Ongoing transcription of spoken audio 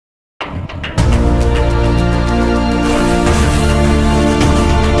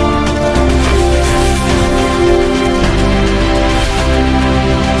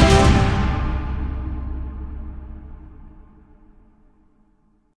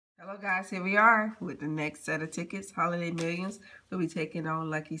Hello guys, here we are with the next set of tickets. Holiday Millions. We'll be taking on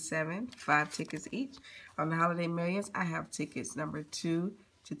Lucky 7, 5 tickets each. On the Holiday Millions, I have tickets number 2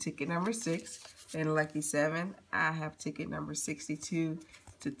 to ticket number 6. And Lucky 7, I have ticket number 62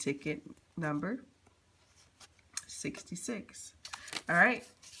 to ticket number 66. Alright,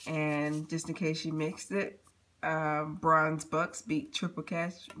 and just in case you mixed it, Bronze Bucks beat Triple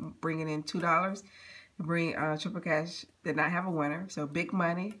Cash, bringing in $2. Triple Cash did not have a winner, so Big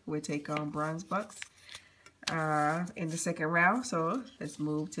Money will take on Bronze Bucks in the second round. So let's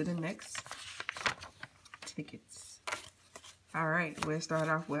move to the next tickets. All right, we'll start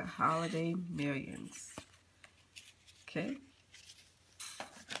off with Holiday Millions. Okay,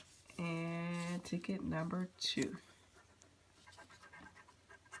 and ticket number 2.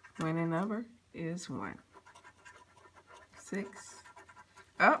 Winning number is 1. 6.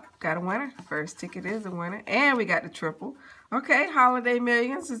 Oh, got a winner. First ticket is a winner. And we got the triple. Okay, Holiday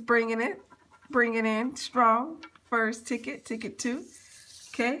Millions is bringing in strong. First ticket, ticket 2.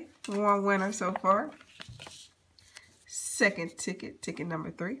 Okay, 1 winner so far. Second ticket, ticket number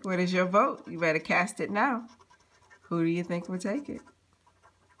 3. What is your vote? You better cast it now. Who do you think will take it?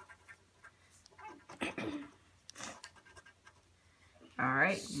 All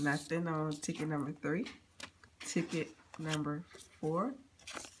right, nothing on ticket number 3. Ticket number 4.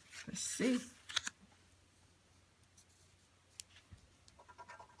 Let's see.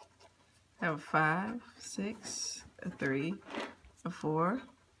 I have a 5, 6, a 3, a 4,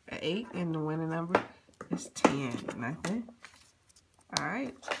 a 8, and the winning number is 10. Nothing. All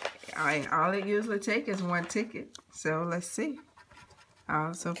right. All it usually takes is 1 ticket. So let's see.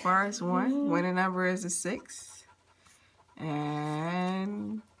 So far it's 1. Winning number is a 6.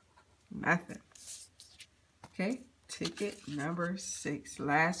 And nothing. Okay. Ticket number 6.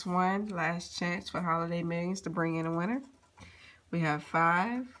 Last one, last chance for Holiday Millions to bring in a winner. We have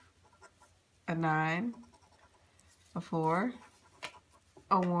 5, a 9, a 4,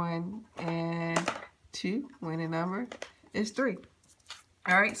 a 1, and 2. Winning number is 3.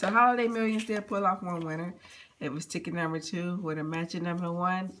 Alright, so Holiday Millions did pull off 1 winner. It was ticket number 2 with a matching number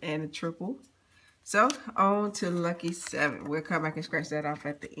 1 and a triple. So, on to Lucky 7. We'll come back and scratch that off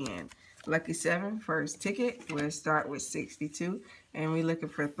at the end. Lucky 7, first ticket. We'll start with 62. And we're looking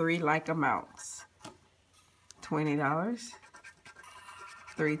for 3 like amounts. $20,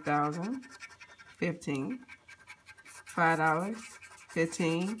 $3,000, $15, $5,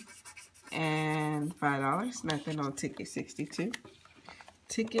 $15, and $5. Nothing on ticket 62.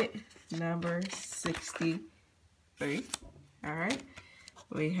 Ticket number 63. Alright.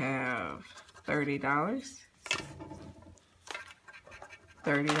 We have $30, $30,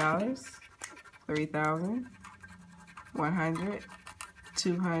 $3,000, $100,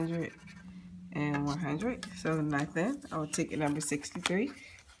 $200, and $100. So nothing on ticket number 63.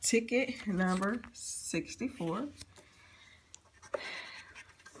 Ticket number 64.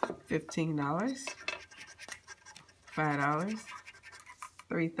 $15, $5,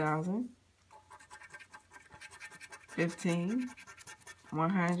 $3,000, $15,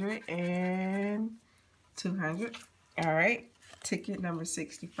 $100, and $200. All right. Ticket number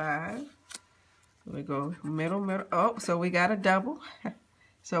 65. We go middle. Oh, so we got a double.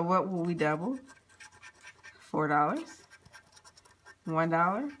 So what will we double? $4,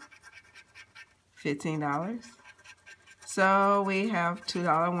 $1, $15. So we have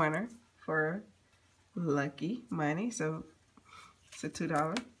 $2 winner for Lucky Money. So it's a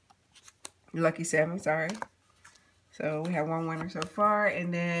 $2. Lucky 7, sorry. So we have 1 winner so far,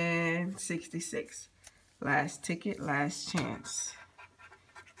 and then 66. Last ticket, last chance.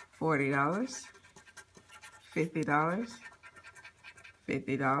 $40, $50,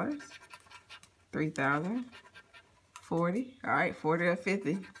 $50, $3,000, $40. All right, 40 or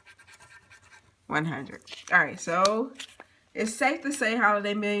 50, $100. All right, so it's safe to say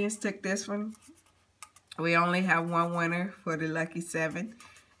Holiday Millions took this one. We only have 1 winner for the Lucky 7.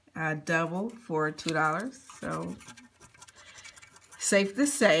 Double for $2. So safe to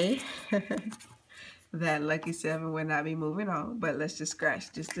say that Lucky 7 will not be moving on, but let's just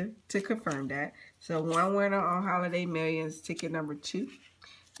scratch just to confirm that. So 1 winner on Holiday Millions, ticket number 2,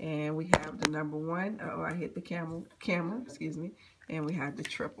 and we have the number 1. Oh, I hit the camera, excuse me, and we have the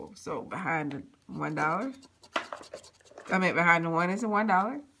triple. So behind the $1, behind the 1 is a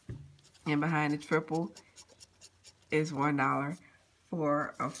 $1, and behind the triple is $1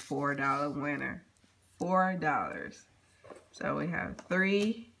 for a $4 winner. $4. So we have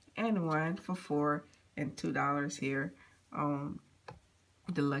 3 and 1 for $4. And $2 here on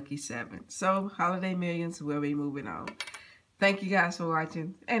the Lucky 7. So Holiday Millions will be moving on. Thank you guys for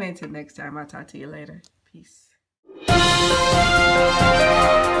watching, and until next time, I'll talk to you later. Peace.